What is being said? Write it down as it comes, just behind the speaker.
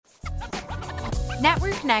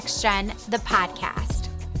Network Next Gen, the podcast,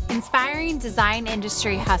 inspiring design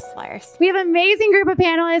industry hustlers. We have an amazing group of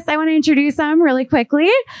panelists. I want to introduce them really quickly.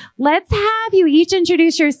 Let's have you each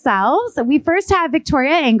introduce yourselves. We first have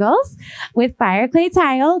Victoria Engles with Fireclay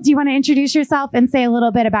Tile. Do you want to introduce yourself and say a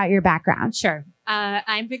little bit about your background? Sure.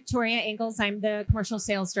 I'm Victoria Engles. I'm the commercial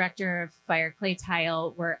sales director of Fireclay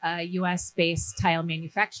Tile. We're a US-based tile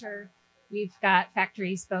manufacturer. We've got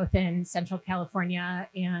factories both in Central California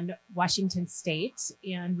and Washington State,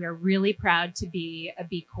 and we're really proud to be a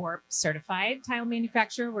B Corp certified tile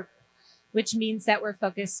manufacturer, which means that we're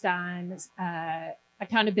focused on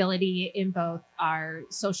accountability in both our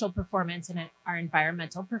social performance and our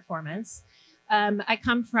environmental performance. I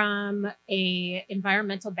come from an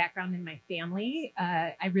environmental background in my family.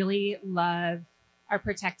 I really love our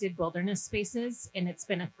protected wilderness spaces, and it's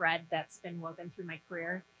been a thread that's been woven through my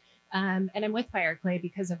career. And I'm with Fireclay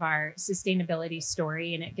because of our sustainability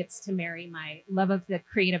story, and it gets to marry my love of the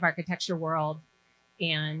creative architecture world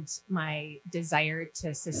and my desire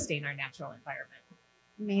to sustain our natural environment.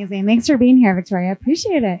 Amazing. Thanks for being here, Victoria.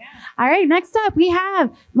 Appreciate it. Yeah. All right. Next up, we have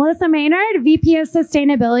Malisa Maynard, VP of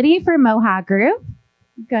Sustainability for Mohawk Group.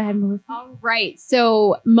 Go ahead, Melissa. All right.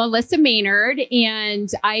 So Malisa Maynard, and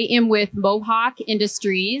I am with Mohawk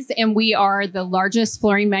Industries, and we are the largest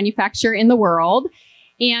flooring manufacturer in the world.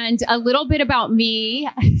 And a little bit about me,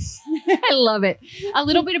 I love it. A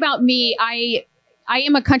little bit about me, I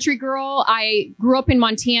am a country girl. I grew up in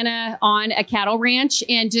Montana on a cattle ranch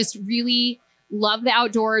and just really love the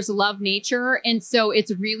outdoors, love nature. And so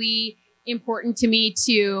it's really important to me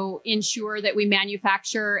to ensure that we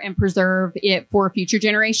manufacture and preserve it for future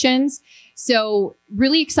generations. So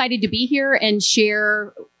really excited to be here and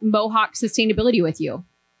share Mohawk sustainability with you.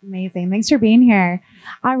 Amazing. Thanks for being here.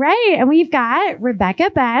 All right. And we've got Rebecca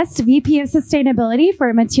Best, VP of Sustainability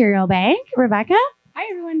for Material Bank. Rebecca? Hi,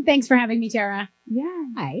 everyone. Thanks for having me, Tara. Yeah.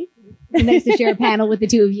 Hi. Nice to share a panel with the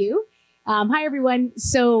two of you. Hi, everyone.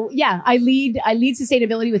 So, I lead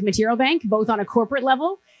sustainability with Material Bank, both on a corporate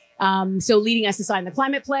level. So leading us to sign the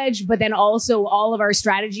climate pledge, but then also all of our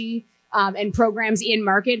strategy and programs in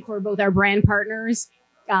market for both our brand partners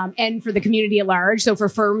and for the community at large. So for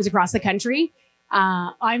firms across the country.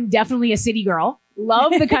 I'm definitely a city girl.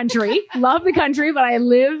 Love the country, but I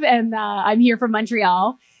live and I'm here from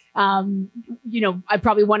Montreal. I'm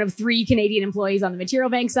probably one of 3 Canadian employees on the Material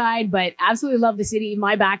Bank side, but absolutely love the city.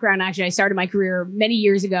 My background, actually, I started my career many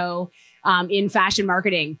years ago in fashion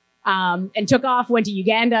marketing and took off, went to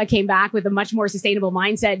Uganda, came back with a much more sustainable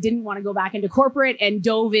mindset, didn't want to go back into corporate and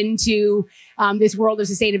dove into this world of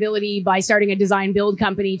sustainability by starting a design build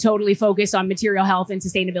company totally focused on material health and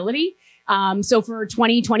sustainability. So for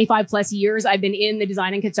 25 plus years, I've been in the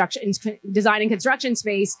design and construction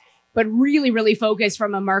space, but really focused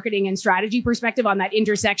from a marketing and strategy perspective on that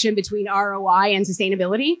intersection between ROI and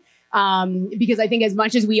sustainability. Because I think as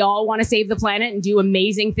much as we all want to save the planet and do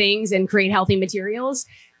amazing things and create healthy materials,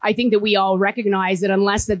 I think that we all recognize that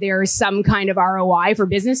unless that there is some kind of ROI for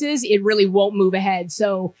businesses, it really won't move ahead.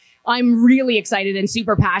 So I'm really excited and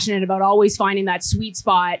super passionate about always finding that sweet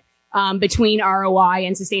spot between ROI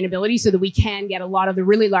and sustainability so that we can get a lot of the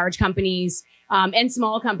really large companies and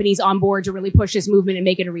small companies on board to really push this movement and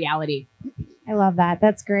make it a reality. I love that.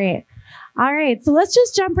 That's great. All right. So let's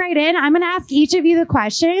just jump right in. I'm going to ask each of you the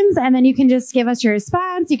questions and then you can just give us your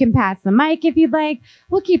response. You can pass the mic if you'd like.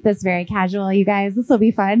 We'll keep this very casual, you guys. This will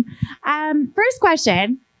be fun. First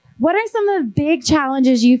question. What are some of the big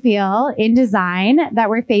challenges you feel in design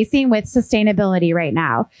that we're facing with sustainability right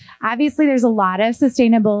now? Obviously, there's a lot of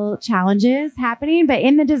sustainable challenges happening, but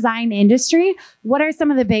in the design industry, what are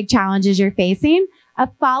some of the big challenges you're facing? A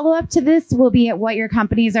follow-up to this will be at what your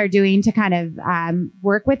companies are doing to kind of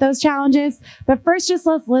work with those challenges. But first, just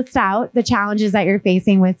let's list out the challenges that you're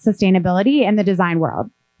facing with sustainability in the design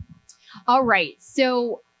world. All right.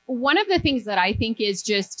 So one of the things that I think is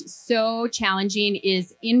just so challenging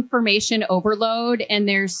is information overload. And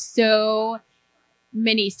there's so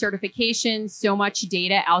many certifications, so much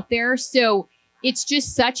data out there. So it's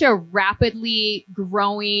just such a rapidly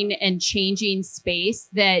growing and changing space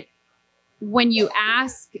that when you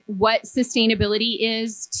ask what sustainability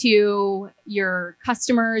is to your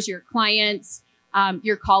customers, your clients,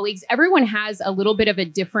 your colleagues, everyone has a little bit of a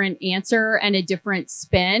different answer and a different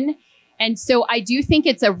spin. And so I do think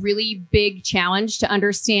it's a really big challenge to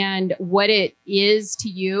understand what it is to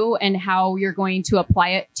you and how you're going to apply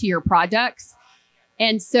it to your products.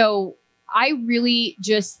 And so I really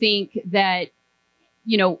just think that,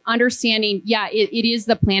 understanding, it is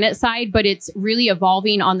the planet side, but it's really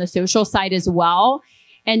evolving on the social side as well.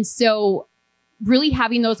 And so really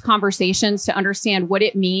having those conversations to understand what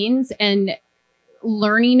it means and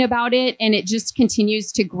learning about it, and it just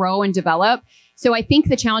continues to grow and develop. So I think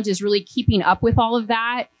the challenge is really keeping up with all of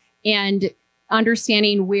that and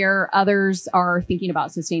understanding where others are thinking about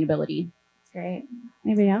sustainability. That's great.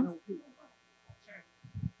 Anybody else?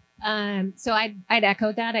 So I'd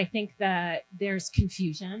echo that. I think that there's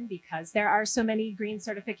confusion because there are so many green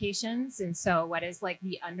certifications. And so what is like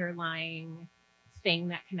the underlying thing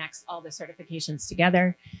that connects all the certifications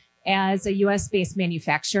together? As a US based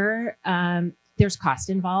manufacturer, there's cost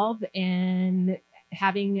involved in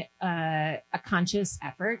having a conscious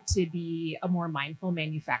effort to be a more mindful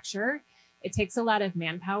manufacturer. It takes a lot of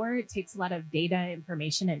manpower. It takes a lot of data,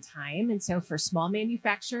 information, and time. And so for small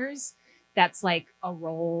manufacturers, that's like a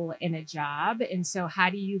role in a job. And so how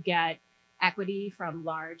do you get equity from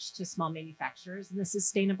large to small manufacturers in the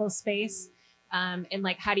sustainable space? And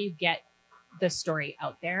like, how do you get the story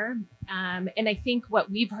out there? And I think what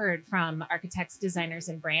we've heard from architects, designers,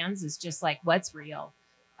 and brands is just like, what's real?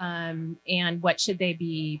 And what should they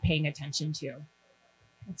be paying attention to?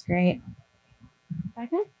 That's great.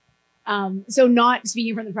 Okay. So not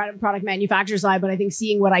speaking from the product manufacturer side, but I think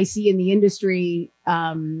seeing what I see in the industry,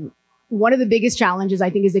 one of the biggest challenges I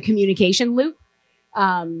think is the communication loop.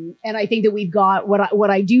 And I think that we've got what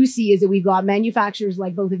I do see is that we've got manufacturers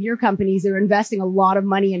like both of your companies that are investing a lot of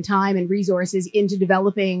money and time and resources into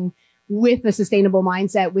developing with a sustainable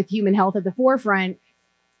mindset with human health at the forefront.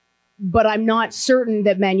 But I'm not certain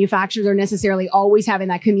that manufacturers are necessarily always having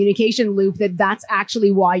that communication loop that that's actually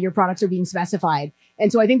why your products are being specified.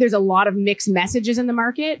 And so I think there's a lot of mixed messages in the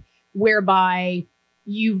market whereby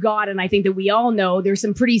you've got, and I think that we all know there's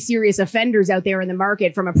some pretty serious offenders out there in the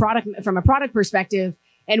market from a product perspective.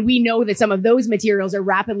 And we know that some of those materials are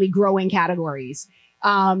rapidly growing categories.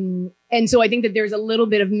 And so I think that there's a little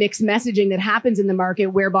bit of mixed messaging that happens in the market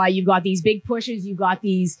whereby you've got these big pushes, you've got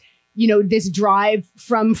these, this drive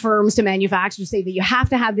from firms to manufacturers say that you have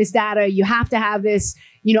to have this data, you have to have this,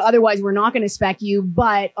 otherwise we're not going to spec you.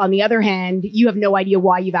 But on the other hand, you have no idea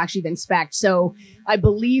why you've actually been spec'd. So I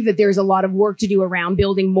believe that there's a lot of work to do around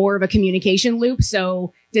building more of a communication loop.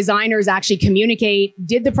 So designers actually communicate,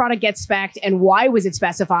 did the product get spec'd and why was it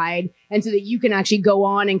specified? And so that you can actually go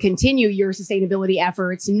on and continue your sustainability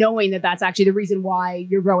efforts, knowing that that's actually the reason why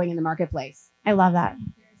you're growing in the marketplace. I love that.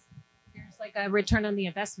 Like a return on the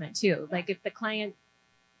investment too. Like if the client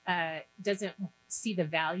doesn't see the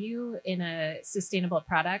value in a sustainable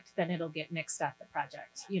product, then it'll get nixed off the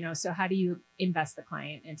project. So how do you invest the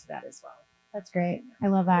client into that as well? That's great. I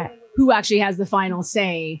love that. Who actually has the final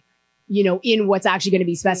say, in what's actually going to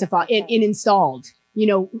be specified, in installed?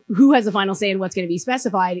 Who has the final say in what's going to be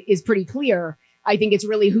specified is pretty clear. I think it's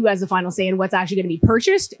really who has the final say in what's actually going to be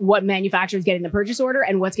purchased, what manufacturers get in the purchase order,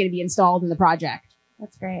 and what's going to be installed in the project.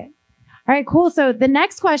 That's great. All right, cool. So the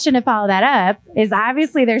next question to follow that up is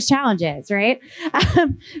obviously there's challenges, right?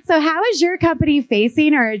 So how is your company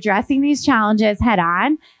facing or addressing these challenges head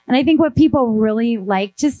on? And I think what people really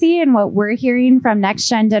like to see and what we're hearing from next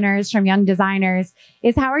gen dinners from young designers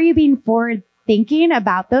is how are you being forward thinking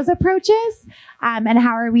about those approaches? And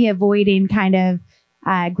how are we avoiding kind of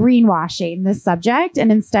greenwashing this subject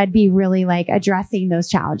and instead be really like addressing those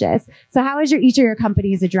challenges. So how is each of your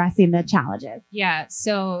companies addressing the challenges? Yeah.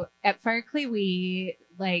 So at Fireclay, we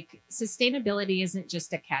sustainability isn't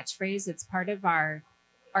just a catchphrase. It's part of our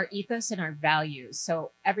ethos and our values. So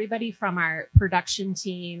everybody from our production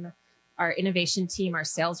team, our innovation team, our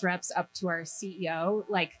sales reps up to our CEO,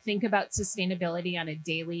 think about sustainability on a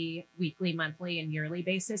daily, weekly, monthly, and yearly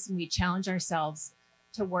basis. And we challenge ourselves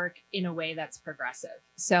to work in a way that's progressive.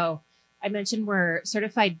 So I mentioned we're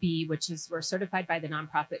certified B, which is we're certified by the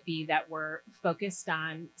nonprofit B, that we're focused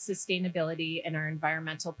on sustainability and our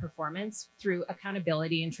environmental performance through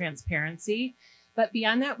accountability and transparency. But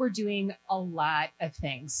beyond that, we're doing a lot of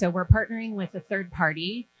things. So we're partnering with a third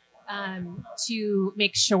party to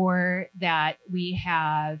make sure that we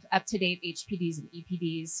have up-to-date HPDs and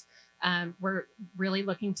EPDs. We're really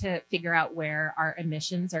looking to figure out where our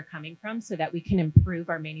emissions are coming from so that we can improve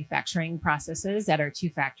our manufacturing processes at our two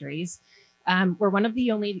factories. We're one of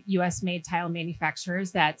the only US made tile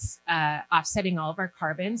manufacturers that's offsetting all of our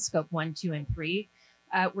carbon, scope 1, 2, and 3.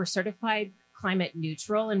 We're certified climate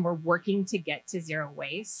neutral and we're working to get to zero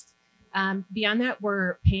waste. Beyond that,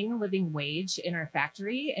 we're paying a living wage in our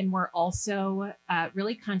factory, and we're also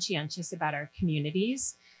really conscientious about our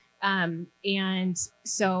communities. And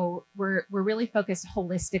so we're really focused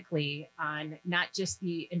holistically on not just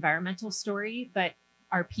the environmental story, but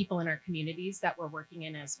our people in our communities that we're working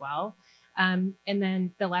in as well. And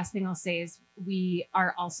then the last thing I'll say is we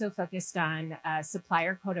are also focused on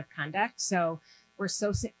supplier code of conduct. So we're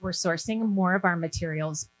sourcing more of our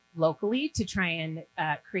materials locally to try and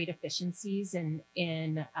create efficiencies in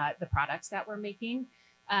the products that we're making.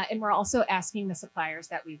 And we're also asking the suppliers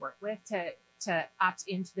that we work with to opt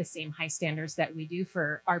into the same high standards that we do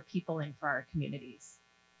for our people and for our communities.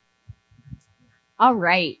 All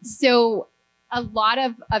right. So a lot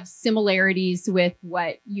of similarities with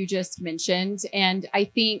what you just mentioned. And I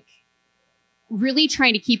think really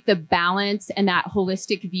trying to keep the balance and that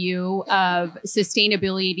holistic view of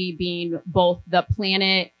sustainability being both the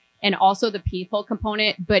planet and also the people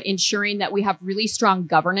component, but ensuring that we have really strong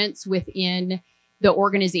governance within the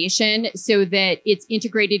organization so that it's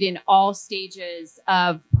integrated in all stages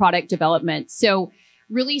of product development. So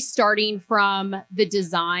really starting from the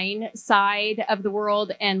design side of the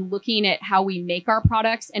world and looking at how we make our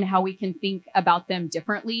products and how we can think about them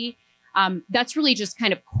differently. That's really just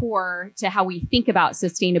kind of core to how we think about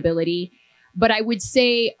sustainability. But I would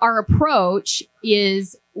say our approach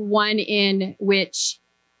is one in which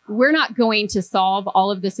we're not going to solve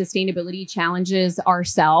all of the sustainability challenges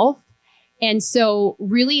ourselves. And so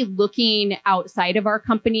really looking outside of our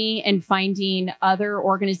company and finding other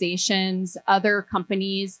organizations, other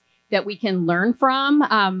companies that we can learn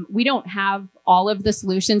from. We don't have all of the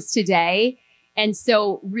solutions today. And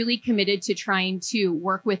so really committed to trying to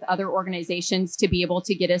work with other organizations to be able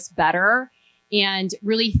to get us better and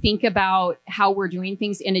really think about how we're doing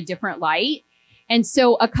things in a different light. And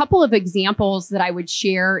so a couple of examples that I would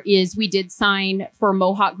share is we did sign for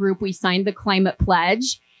Mohawk Group. We signed the Climate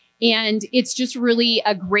Pledge. And it's just really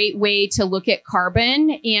a great way to look at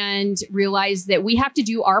carbon and realize that we have to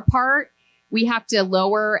do our part. We have to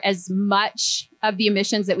lower as much of the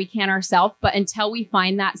emissions that we can ourselves. But until we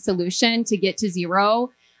find that solution to get to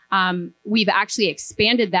zero, we've actually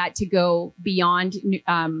expanded that to go beyond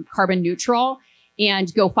carbon neutral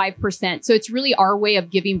and go 5%. So it's really our way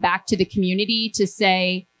of giving back to the community to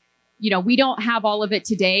say, we don't have all of it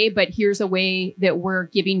today, but here's a way that we're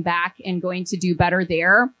giving back and going to do better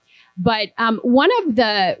there. But one of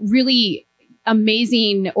the really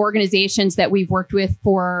amazing organizations that we've worked with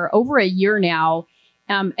for over a year now,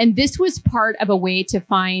 and this was part of a way to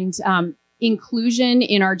find inclusion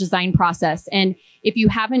in our design process. And if you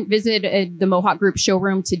haven't visited the Mohawk Group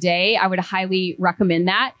showroom today, I would highly recommend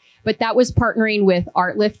that. But that was partnering with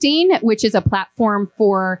Art Lifting, which is a platform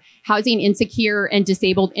for housing insecure and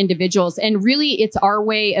disabled individuals. And really, it's our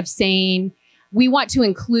way of saying we want to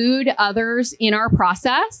include others in our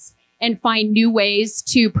process and find new ways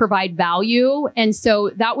to provide value. And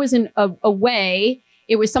so that was a way,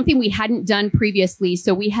 it was something we hadn't done previously.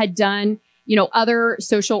 So we had done, other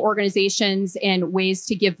social organizations and ways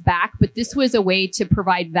to give back, but this was a way to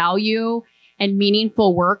provide value and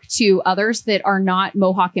meaningful work to others that are not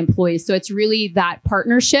Mohawk employees. So it's really that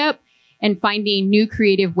partnership and finding new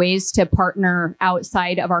creative ways to partner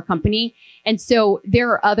outside of our company. And so there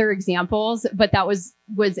are other examples, but that was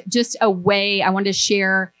just a way I wanted to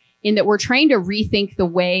share in that we're trying to rethink the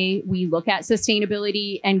way we look at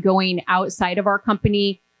sustainability and going outside of our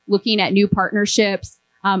company, looking at new partnerships.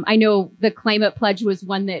 I know the Climate Pledge was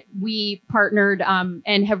one that we partnered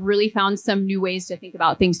and have really found some new ways to think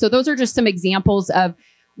about things. So those are just some examples of,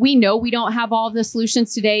 we know we don't have all of the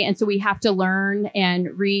solutions today. And so we have to learn and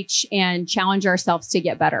reach and challenge ourselves to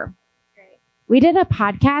get better. We did a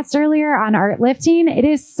podcast earlier on art lifting. It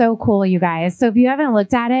is so cool, you guys. So if you haven't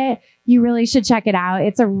looked at it, you really should check it out.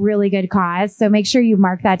 It's a really good cause. So make sure you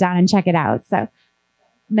mark that down and check it out. So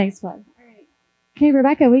nice plug. All right. Okay,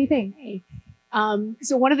 Rebecca, what do you think? Hey.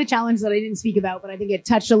 So one of the challenges that I didn't speak about, but I think it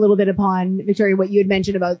touched a little bit upon, Victoria, what you had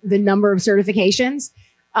mentioned about the number of certifications.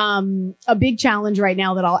 A big challenge right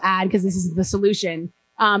now that I'll add, because this is the solution,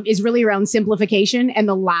 is really around simplification and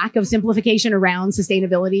the lack of simplification around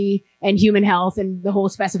sustainability and human health and the whole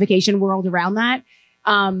specification world around that.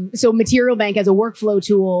 So Material Bank as a workflow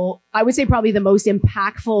tool, I would say probably the most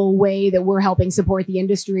impactful way that we're helping support the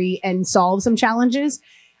industry and solve some challenges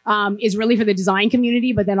is really for the design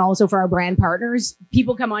community, but then also for our brand partners.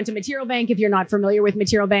 People come onto Material Bank. If you're not familiar with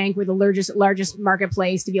Material Bank, we're the largest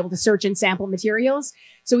marketplace to be able to search and sample materials.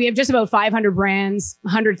 So we have just about 500 brands,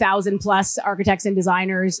 100,000 plus architects and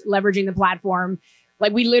designers leveraging the platform.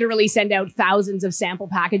 Like, we literally send out thousands of sample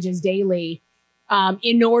packages daily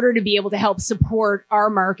in order to be able to help support our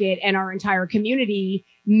market and our entire community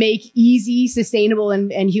make easy, sustainable,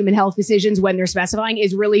 and human health decisions when they're specifying,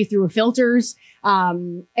 is really through filters.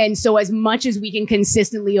 And so as much as we can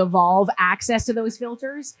consistently evolve access to those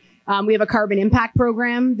filters, we have a carbon impact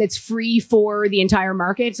program that's free for the entire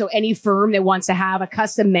market. So any firm that wants to have a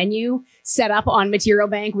custom menu set up on Material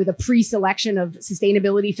Bank with a pre-selection of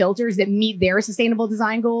sustainability filters that meet their sustainable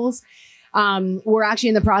design goals, We're actually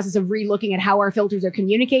in the process of re-looking at how our filters are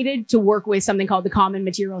communicated to work with something called the Common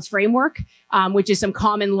Materials Framework, which is some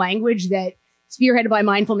common language that spearheaded by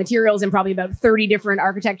Mindful Materials and probably about 30 different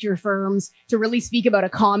architecture firms to really speak about a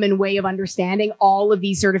common way of understanding all of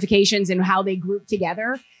these certifications and how they group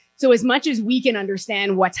together. So as much as we can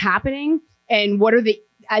understand what's happening and what are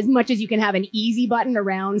as much as you can have an easy button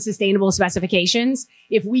around sustainable specifications,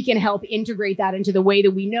 if we can help integrate that into the way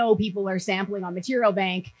that we know people are sampling on Material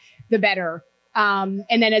Bank, the better. And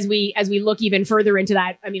then as we look even further into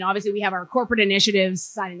that, I mean, obviously we have our corporate initiatives,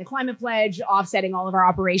 signing the climate pledge, offsetting all of our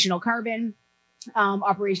operational carbon,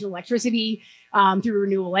 operational electricity, through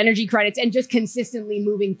renewable energy credits, and just consistently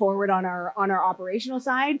moving forward on our operational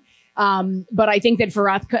side. But I think that for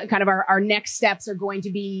us, kind of our next steps are going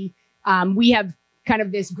to be, we have kind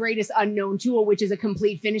of this greatest unknown tool, which is a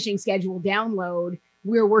complete finishing schedule download.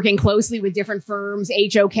 We're working closely with different firms,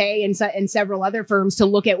 HOK and several other firms, to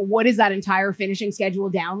look at what is that entire finishing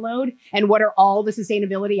schedule download and what are all the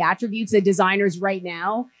sustainability attributes that designers right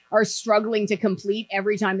now are struggling to complete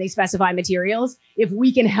every time they specify materials. If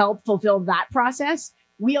we can help fulfill that process,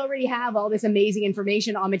 we already have all this amazing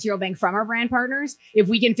information on Material Bank from our brand partners. If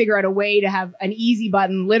we can figure out a way to have an easy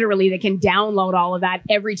button, literally, that can download all of that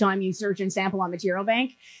every time you search and sample on Material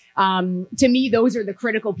Bank, to me, those are the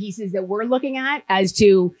critical pieces that we're looking at as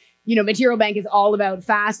to, Material Bank is all about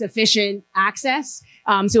fast, efficient access.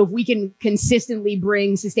 So if we can consistently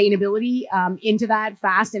bring sustainability into that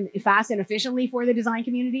fast and efficiently for the design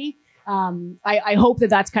community, I hope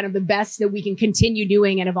that that's kind of the best that we can continue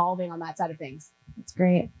doing and evolving on that side of things. That's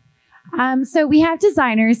great. So we have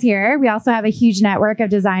designers here. We also have a huge network of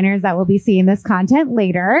designers that will be seeing this content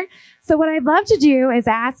later. So what I'd love to do is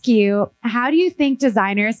ask you, how do you think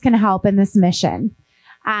designers can help in this mission?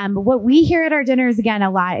 What we hear at our dinners again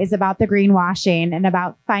a lot is about the greenwashing and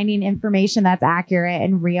about finding information that's accurate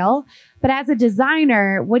and real. But as a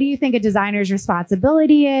designer, what do you think a designer's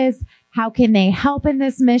responsibility is? How can they help in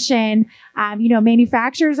this mission?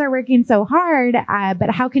 Manufacturers are working so hard, but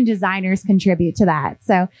how can designers contribute to that?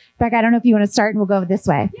 So, Becca, I don't know if you want to start, and we'll go this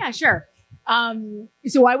way. Yeah, sure.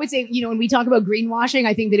 So I would say, when we talk about greenwashing,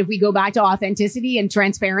 I think that if we go back to authenticity and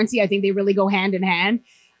transparency, I think they really go hand in hand.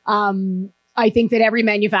 I think that every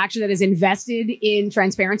manufacturer that is invested in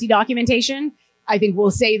transparency documentation, I think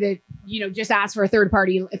will say that, just ask for a third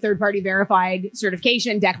party verified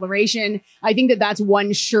certification declaration. I think that that's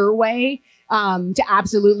one sure way, to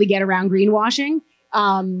absolutely get around greenwashing.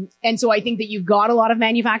 And so I think that you've got a lot of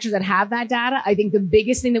manufacturers that have that data. I think the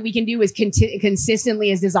biggest thing that we can do is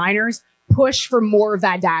consistently as designers push for more of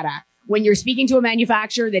that data. When you're speaking to a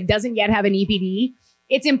manufacturer that doesn't yet have an EPD,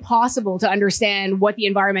 it's impossible to understand what the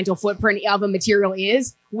environmental footprint of a material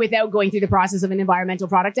is without going through the process of an environmental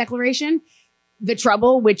product declaration. The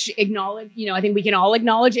trouble, which I think we can all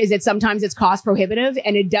acknowledge, is that sometimes it's cost prohibitive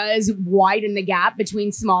and it does widen the gap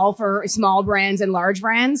between small brands and large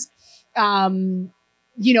brands. But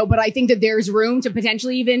I think that there's room to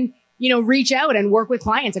potentially even, reach out and work with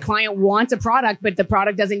clients. A client wants a product, but the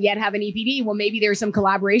product doesn't yet have an EPD. Well, maybe there's some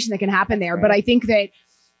collaboration that can happen there. Right. But I think that,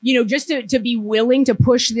 just to be willing to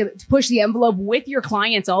push the envelope with your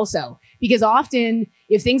clients also, because often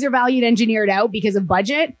if things are valued engineered out because of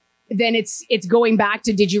budget, then it's going back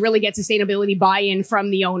to, did you really get sustainability buy-in from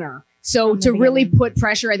the owner? So to really put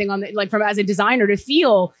pressure, I think from as a designer to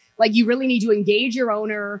feel like you really need to engage your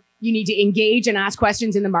owner, you need to engage and ask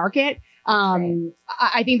questions in the market. Right.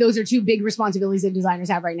 I think those are two big responsibilities that designers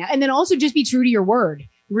have right now. And then also just be true to your word.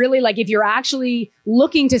 Really, like if you're actually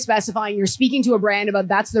looking to specify and you're speaking to a brand about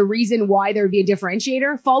that's the reason why there would be a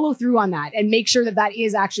differentiator, follow through on that and make sure that that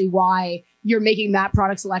is actually why you're making that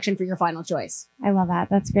product selection for your final choice. I love that.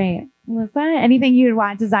 That's great. Melissa, anything you'd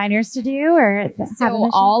want designers to do or have so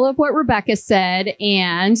all of what Rebecca said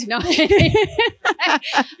and no,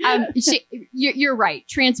 you're right.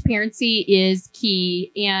 Transparency is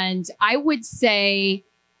key. And I would say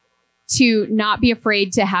to not be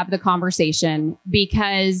afraid to have the conversation,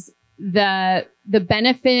 because the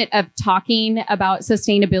benefit of talking about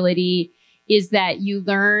sustainability is that you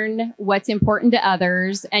learn what's important to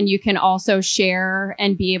others, and you can also share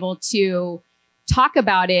and be able to talk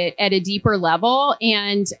about it at a deeper level.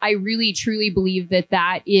 And I really, truly believe that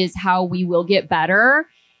that is how we will get better,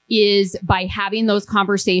 is by having those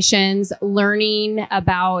conversations, learning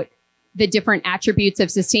about the different attributes of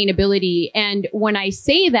sustainability. And when I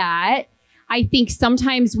say that, I think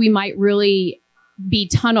sometimes we might really be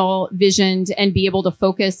tunnel visioned and be able to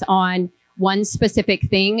focus on one specific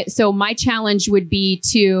thing. So my challenge would be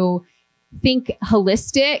to think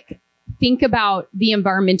holistic, think about the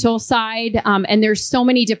environmental side. And there's so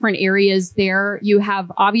many different areas there. You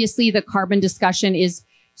have, obviously, the carbon discussion is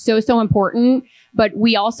so important. But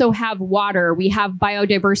we also have water, we have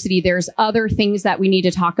biodiversity. There's other things that we need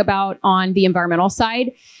to talk about on the environmental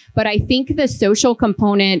side. But I think the social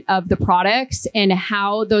component of the products and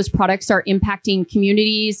how those products are impacting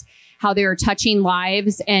communities, how they are touching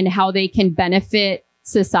lives, and how they can benefit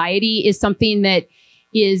society is something that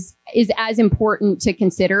is as important to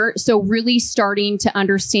consider. So really starting to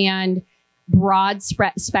understand broad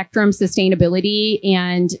spectrum sustainability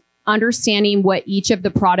and understanding what each of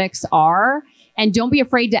the products are. And don't be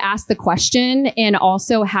afraid to ask the question, and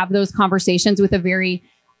also have those conversations with a very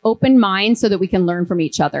open mind so that we can learn from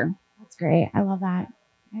each other. That's great. I love that.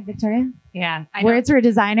 Hi, Victoria. Yeah. Words for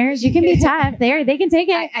designers. You can be tough. They can take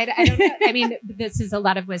it. I don't know. I mean, this is a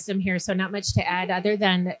lot of wisdom here, so not much to add other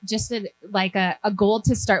than just a goal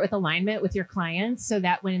to start with alignment with your clients, so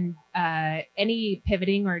that when any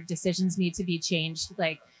pivoting or decisions need to be changed,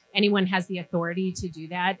 like anyone has the authority to do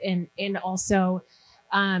that. And also,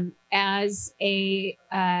 as a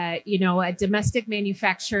domestic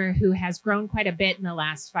manufacturer who has grown quite a bit in the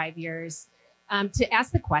last 5 years, to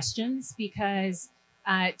ask the questions, because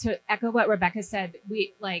to echo what Rebecca said,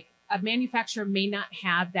 a manufacturer may not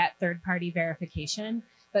have that third-party verification,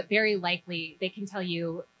 but very likely they can tell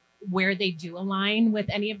you where they do align with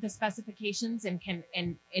any of the specifications, and can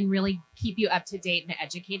really keep you up to date and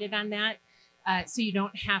educated on that. So you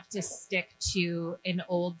don't have to stick to an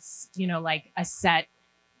old, a set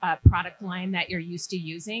product line that you're used to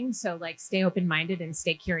using. So stay open-minded and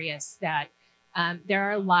stay curious that there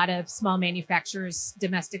are a lot of small manufacturers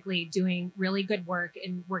domestically doing really good work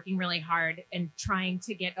and working really hard and trying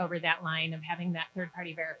to get over that line of having that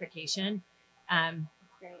third-party verification.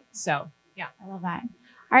 Great. So, yeah. I love that.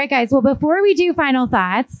 All right, guys. Well, before we do final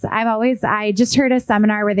thoughts, I just heard a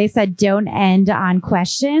seminar where they said don't end on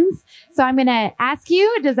questions. So I'm going to ask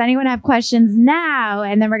you, does anyone have questions now?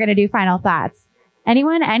 And then we're going to do final thoughts.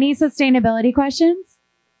 Anyone? Any sustainability questions?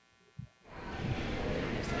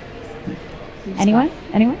 Anyone?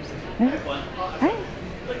 I have one. All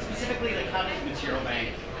right. Specifically, how does Material Bank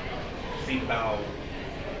think about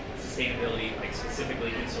sustainability,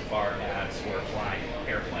 specifically insofar as we're flying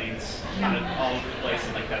airplanes kind of all over the place,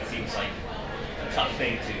 and that seems like a tough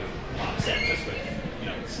thing to offset just with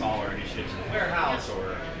smaller initiatives in the warehouse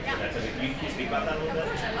or that type of thing. Can you speak about that a little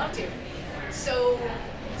bit? I'd love to.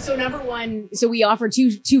 So number one, so we offer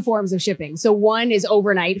two forms of shipping. So one is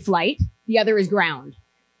overnight flight, the other is ground.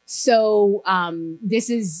 So this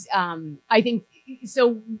is, I think,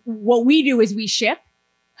 so what we do is we ship.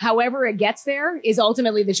 However it gets there is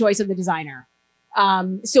ultimately the choice of the designer.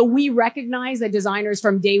 So we recognize that designers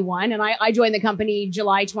from day one, and I joined the company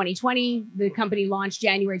July 2020. The company launched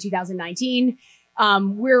January 2019.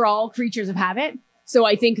 We're all creatures of habit. So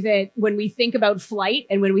I think that when we think about flight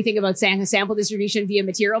and when we think about sample distribution via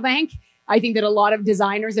Material Bank, I think that a lot of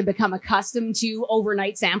designers have become accustomed to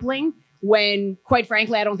overnight sampling, when, quite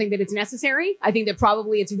frankly, I don't think that it's necessary. I think that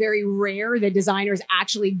probably it's very rare that designers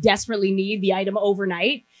actually desperately need the item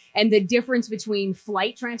overnight. And the difference between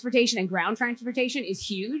flight transportation and ground transportation is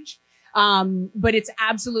huge. But it's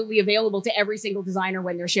absolutely available to every single designer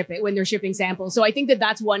when they're shipping samples. So I think that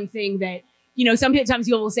that's one thing that, sometimes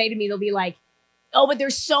people will say to me, they'll be like, oh, but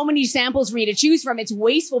there's so many samples for me to choose from. It's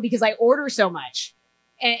wasteful because I order so much.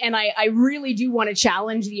 And I really do want to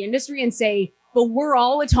challenge the industry and say, but we're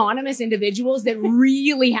all autonomous individuals that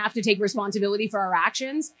really have to take responsibility for our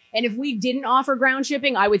actions. And if we didn't offer ground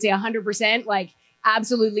shipping, I would say 100%,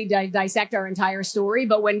 absolutely dissect our entire story.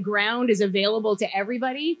 But when ground is available to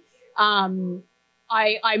everybody, I'm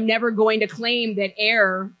never going to claim that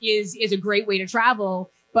air is a great way to travel.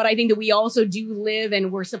 But I think that we also do live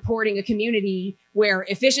and we're supporting a community where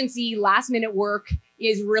efficiency, last minute work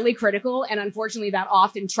is really critical. And unfortunately, that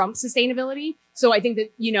often trumps sustainability. So I think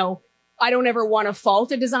that, I don't ever want to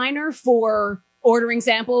fault a designer for ordering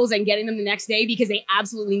samples and getting them the next day because they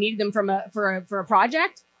absolutely needed them for a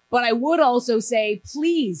project. But I would also say,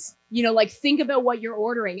 please, think about what you're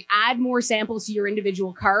ordering. Add more samples to your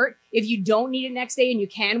individual cart. If you don't need it next day and you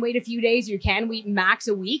can wait a few days, you can wait max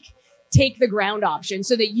a week, take the ground option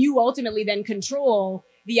so that you ultimately then control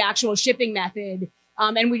the actual shipping method.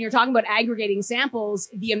 And when you're talking about aggregating samples,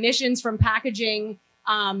 the emissions from packaging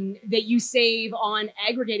that you save on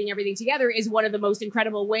aggregating everything together is one of the most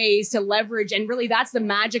incredible ways to leverage. And really, that's the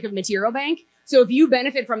magic of Material Bank. So if you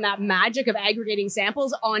benefit from that magic of aggregating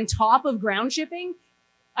samples on top of ground shipping,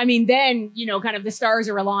 then, kind of the stars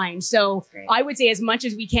are aligned. So I would say as much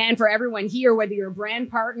as we can for everyone here, whether you're a brand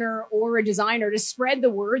partner or a designer, to spread the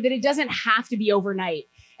word that it doesn't have to be overnight.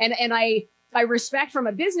 And I respect from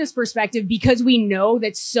a business perspective because we know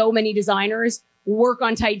that so many designers work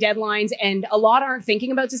on tight deadlines and a lot aren't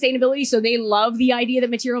thinking about sustainability. So they love the idea that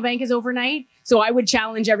Material Bank is overnight. So I would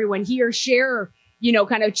challenge everyone here, share,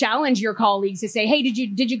 kind of challenge your colleagues to say, hey, did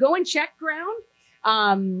you go and check ground?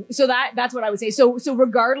 So that's what I would say. So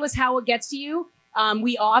regardless how it gets to you,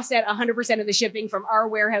 we offset 100% of the shipping from our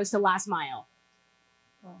warehouse to last mile.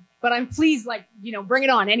 But I'm pleased, bring it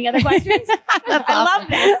on. Any other questions? I love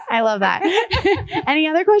this. I love that. Any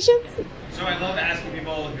other questions? So I love asking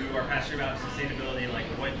people who are passionate about sustainability, like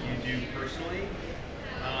what you do personally,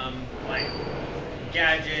 like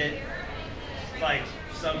gadget, like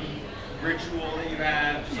some ritual that you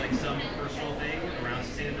have, just like some personal thing around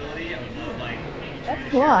sustainability. I would love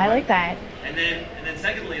That's cool. I like that. And then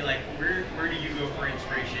secondly, like where do you go for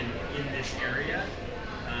inspiration in this area?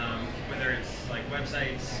 Whether it's like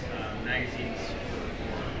websites, magazines.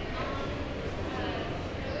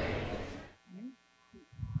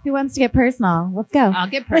 Who wants to get personal? Let's go. I'll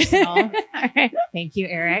get personal. All right. Thank you,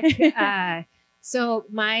 Eric. So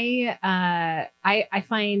my, I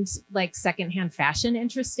find like secondhand fashion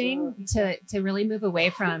interesting to really move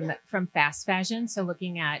away from fast fashion. So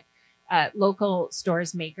looking at local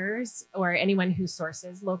stores makers or anyone who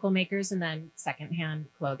sources local makers and then secondhand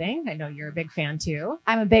clothing. I know you're a big fan too.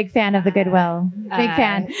 I'm a big fan of the Goodwill. Big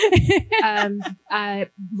fan.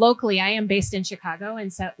 Locally, I am based in Chicago.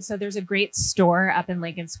 And so there's a great store up in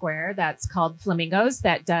Lincoln Square that's called Flamingos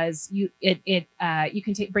that does, you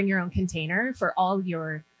can bring your own container for all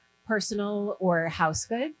your personal or house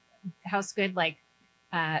good like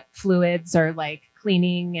fluids or like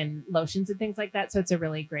cleaning and lotions and things like that. So it's a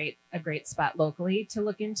really great spot locally to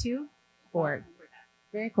look into for.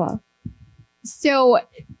 Very cool. So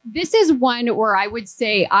this is one where I would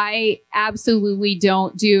say I absolutely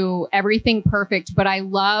don't do everything perfect, but I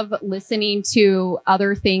love listening to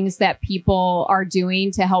other things that people are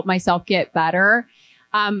doing to help myself get better.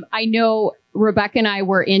 I know Rebecca and I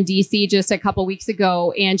were in DC just a couple weeks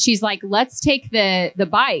ago and she's like, let's take the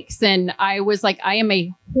bikes. And I was like, I am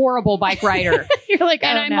a horrible bike rider. You're like,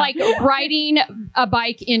 and I'm like, riding a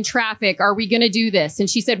bike in traffic. Are we going to do this? And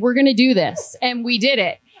she said, we're going to do this. And we did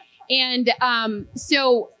it. And,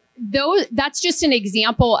 that's just an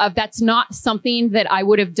example of that's not something that I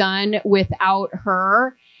would have done without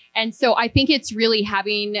her. And so I think it's really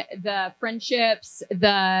having the friendships,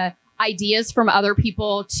 the ideas from other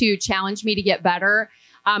people to challenge me to get better.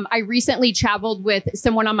 I recently traveled with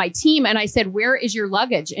someone on my team and I said, where is your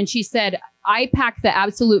luggage? And she said, I pack the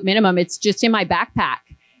absolute minimum. It's just in my backpack.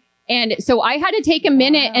 And so I had to take a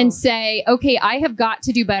minute and say, okay, I have got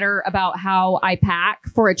to do better about how I pack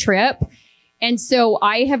for a trip. And so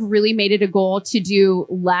I have really made it a goal to do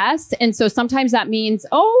less. And so sometimes that means,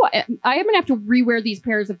 I'm going to have to rewear these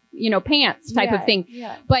pairs of, pants type of thing.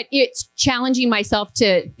 Yeah. But it's challenging myself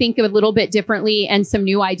to think a little bit differently and some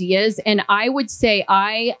new ideas. And I would say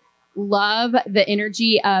I love the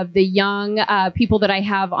energy of the young people that I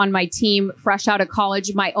have on my team, fresh out of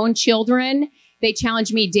college, my own children. They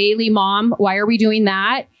challenge me daily, Mom, why are we doing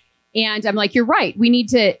that? And I'm like, you're right. We need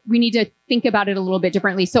to think about it a little bit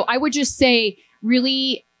differently. So I would just say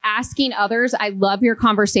really asking others. I love your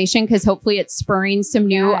conversation because hopefully it's spurring some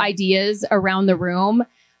new ideas around the room,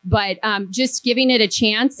 but just giving it a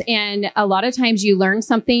chance. And a lot of times you learn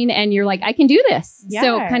something and you're like, I can do this. Yeah.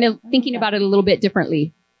 So kind of thinking about it a little bit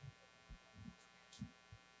differently.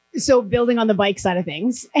 So building on the bike side of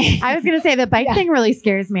things, I was going to say the bike thing really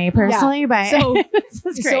scares me personally, but this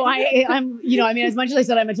is great. So I'm, as much as I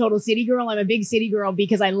said, I'm a total city girl, I'm a big city girl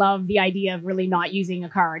because I love the idea of really not using a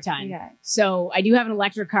car a ton. Yeah. So I do have an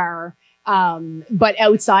electric car. But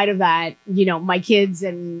outside of that, my kids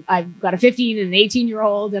and I've got a 15 and an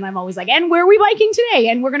 18-year-old and I'm always like, and where are we biking today?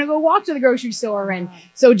 And we're going to go walk to the grocery store. And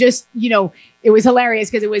so just, it was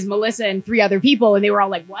hilarious because it was Melissa and 3 other people and they were all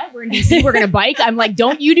like, what? We're in DC. We're going to bike. I'm like,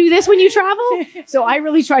 don't you do this when you travel? So I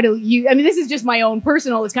really try to this is just my own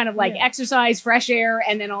personal, it's kind of like exercise, fresh air,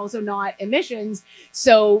 and then also not emissions.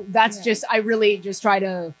 So that's just, I really just try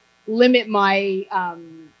to limit my,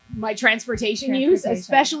 my transportation use,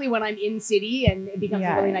 especially when I'm in city and it becomes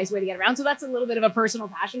a really nice way to get around. So that's a little bit of a personal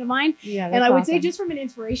passion of mine. Yeah, and I would say just from an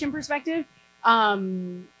inspiration perspective,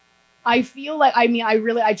 I feel like,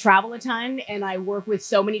 I travel a ton and I work with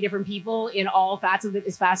so many different people in all facets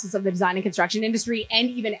of the design and construction industry and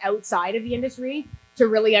even outside of the industry to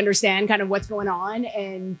really understand kind of what's going on.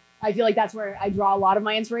 And I feel like that's where I draw a lot of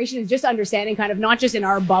my inspiration is just understanding kind of not just in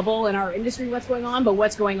our bubble and our industry, what's going on, but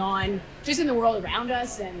what's going on just in the world around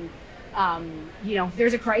us. And, if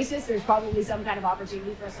there's a crisis, there's probably some kind of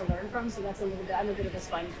opportunity for us to learn from. So I'm a bit of a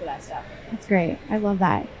sponge for that stuff. That's great. I love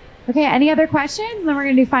that. Okay. Any other questions? And then we're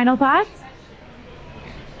going to do final thoughts.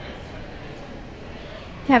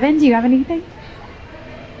 Kevin, do you have anything?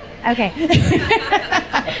 Okay.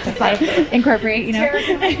 Just like incorporate, you know.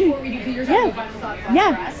 Sarah, before we do, because you're talking about final thoughts for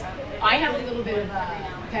us. I have a little bit of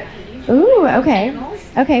a pet peeve. Ooh, okay.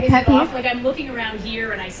 Okay, pet peeve. Like I'm looking around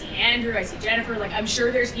here and I see Andrew, I see Jennifer. Like I'm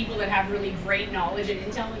sure there's people that have really great knowledge and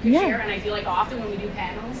intel that could share. And I feel like often when we do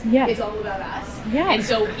panels, it's all about us. Yeah. And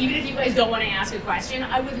so even if you guys don't want to ask a question,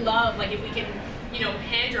 I would love like if we can,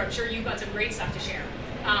 Andrew, I'm sure you've got some great stuff to share.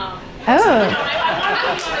 I want to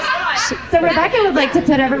put you on the spot. So Rebecca would like to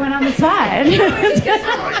put everyone on the spot. People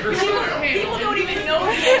don't even know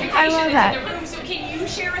the education I love that. in the room. So can you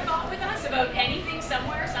share a thought with us about anything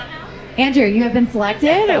somewhere, somehow? Andrew, you have been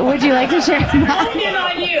selected. Would you like to share? I'm in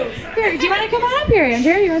on you. Here, do you want to come on up here,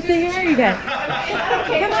 Andrew? You want to stay here? You good?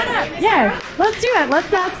 Come on up. Yeah, let's do it. Let's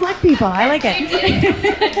select people. I like it.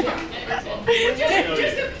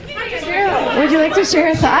 Andrew, would you like to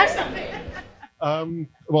share a thought?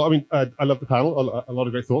 Well, I mean, I love the panel. A lot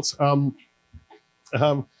of great thoughts. I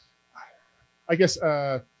guess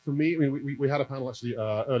for me, I mean, we had a panel actually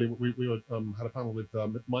earlier. We had a panel with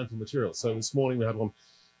mindful materials. So this morning we had one,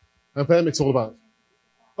 and for them it's all about.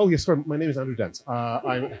 Oh yes, sorry. My name is Andrew Dent.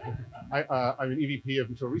 I'm an EVP of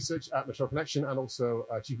Material Research at Material Connection, and also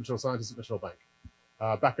Chief Material Scientist at Material Bank.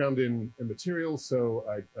 Background in materials, so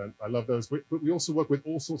I love those. But we also work with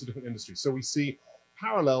all sorts of different industries. So we see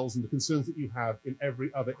parallels and the concerns that you have in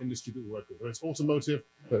every other industry that we work with, whether it's automotive,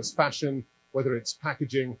 whether it's fashion, whether it's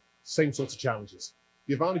packaging, same sorts of challenges.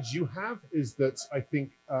 The advantage you have is that I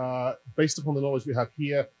think based upon the knowledge we have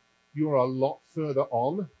here, you are a lot further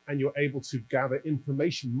on and you're able to gather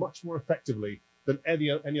information much more effectively than any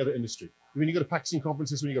other industry. When you go to packaging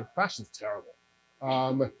conferences, when you go to fashion, it's terrible.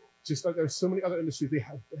 Just like there's so many other industries, they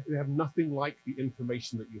have nothing like the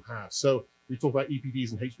information that you have. So we talk about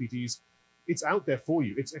EPDs and HPDs. It's out there for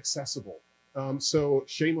you. It's accessible. So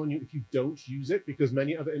shame on you if you don't use it, because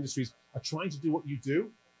many other industries are trying to do what you do,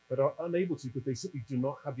 but are unable to because they simply do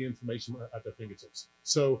not have the information at their fingertips.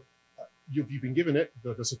 So you've been given it,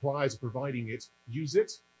 the suppliers are providing it, use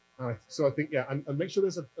it. So I think, yeah, and make sure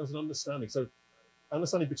there's an understanding. So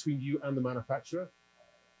understanding between you and the manufacturer.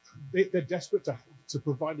 They're desperate to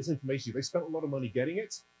provide this information. They spent a lot of money getting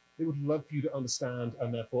it. They would love for you to understand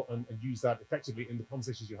and therefore and use that effectively in the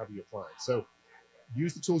conversations you have with your clients. So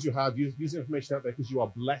use the tools you have, use the information out there because you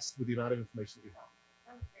are blessed with the amount of information that you have.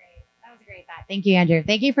 That was great. That was a great thought. Thank you, Andrew.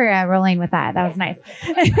 Thank you for rolling with that. That was nice.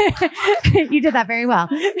 You did that very well.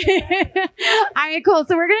 All right, cool.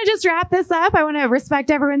 So we're going to just wrap this up. I want to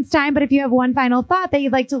respect everyone's time, but if you have one final thought that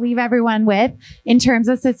you'd like to leave everyone with in terms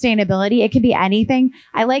of sustainability, it can be anything.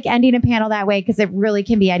 I like ending a panel that way because it really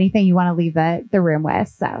can be anything you want to leave the room with.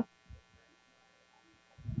 So.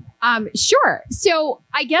 Sure. So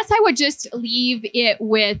I guess I would just leave it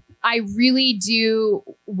with, I really do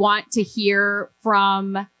want to hear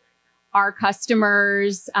from our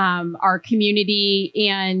customers, our community,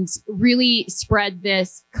 and really spread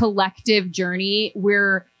this collective journey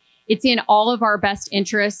where it's in all of our best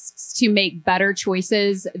interests to make better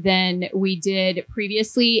choices than we did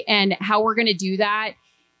previously. And how we're going to do that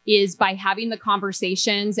is by having the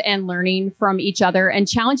conversations and learning from each other and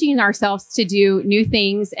challenging ourselves to do new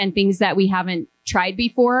things and things that we haven't tried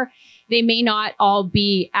before. They may not all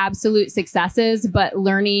be absolute successes, but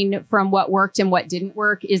learning from what worked and what didn't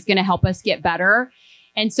work is going to help us get better.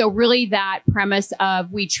 And so really that premise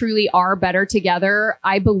of we truly are better together,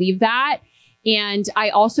 I believe that. And I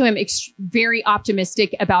also am very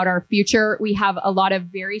optimistic about our future. We have a lot of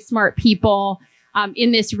very smart people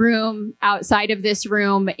in this room, outside of this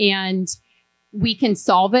room, and we can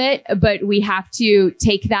solve it, but we have to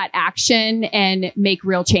take that action and make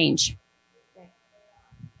real change.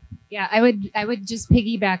 Yeah, I would just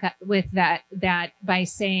piggyback with that by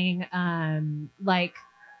saying,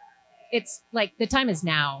 it's like the time is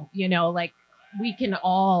now, like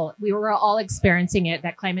we were all experiencing it,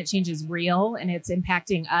 that climate change is real and it's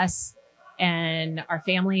impacting us and our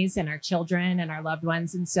families and our children and our loved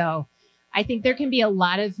ones. And so I think there can be a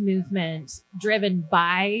lot of movement driven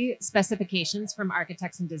by specifications from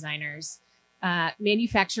architects and designers.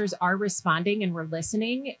 Manufacturers are responding and we're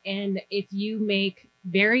listening. And if you make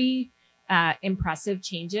very impressive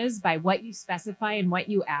changes by what you specify and what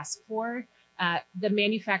you ask for, the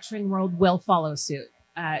manufacturing world will follow suit.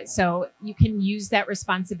 So you can use that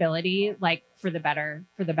responsibility like for the better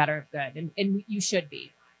of good. And you should be.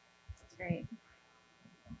 That's great.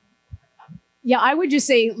 Yeah, I would just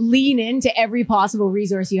say lean into every possible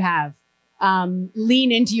resource you have.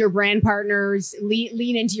 Lean into your brand partners,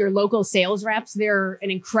 lean into your local sales reps. They're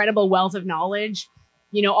an incredible wealth of knowledge.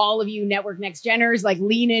 All of you network next geners, like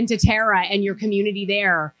lean into Terra and your community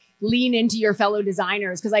there. lean into your fellow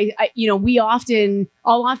designers. Cause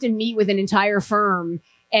I'll often meet with an entire firm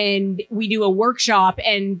and we do a workshop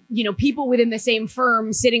and, people within the same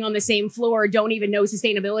firm sitting on the same floor don't even know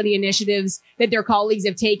sustainability initiatives that their colleagues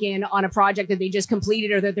have taken on a project that they just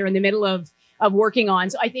completed or that they're in the middle of working on.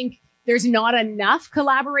 So I think there's not enough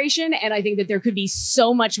collaboration. And I think that there could be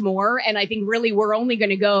so much more. And I think really we're only going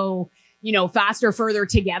to go, faster, further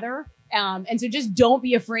together. And so just don't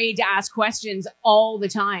be afraid to ask questions all the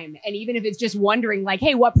time. And even if it's just wondering like,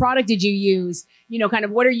 hey, what product did you use? Kind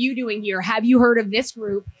of what are you doing here? Have you heard of this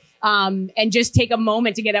group? And just take a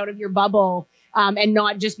moment to get out of your bubble and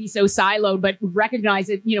not just be so siloed, but recognize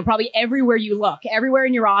that, probably everywhere you look, everywhere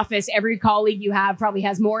in your office, every colleague you have probably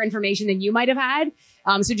has more information than you might have had.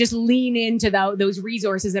 So just lean into those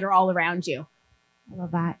resources that are all around you. I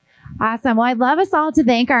love that. Awesome. Well, I'd love us all to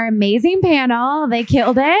thank our amazing panel. They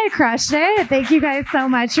killed it, crushed it. Thank you guys so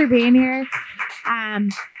much for being here.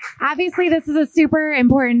 Obviously, this is a super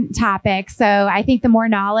important topic. So I think the more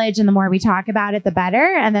knowledge and the more we talk about it, the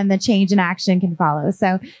better. And then the change in action can follow.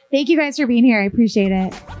 So thank you guys for being here. I appreciate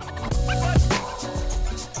it.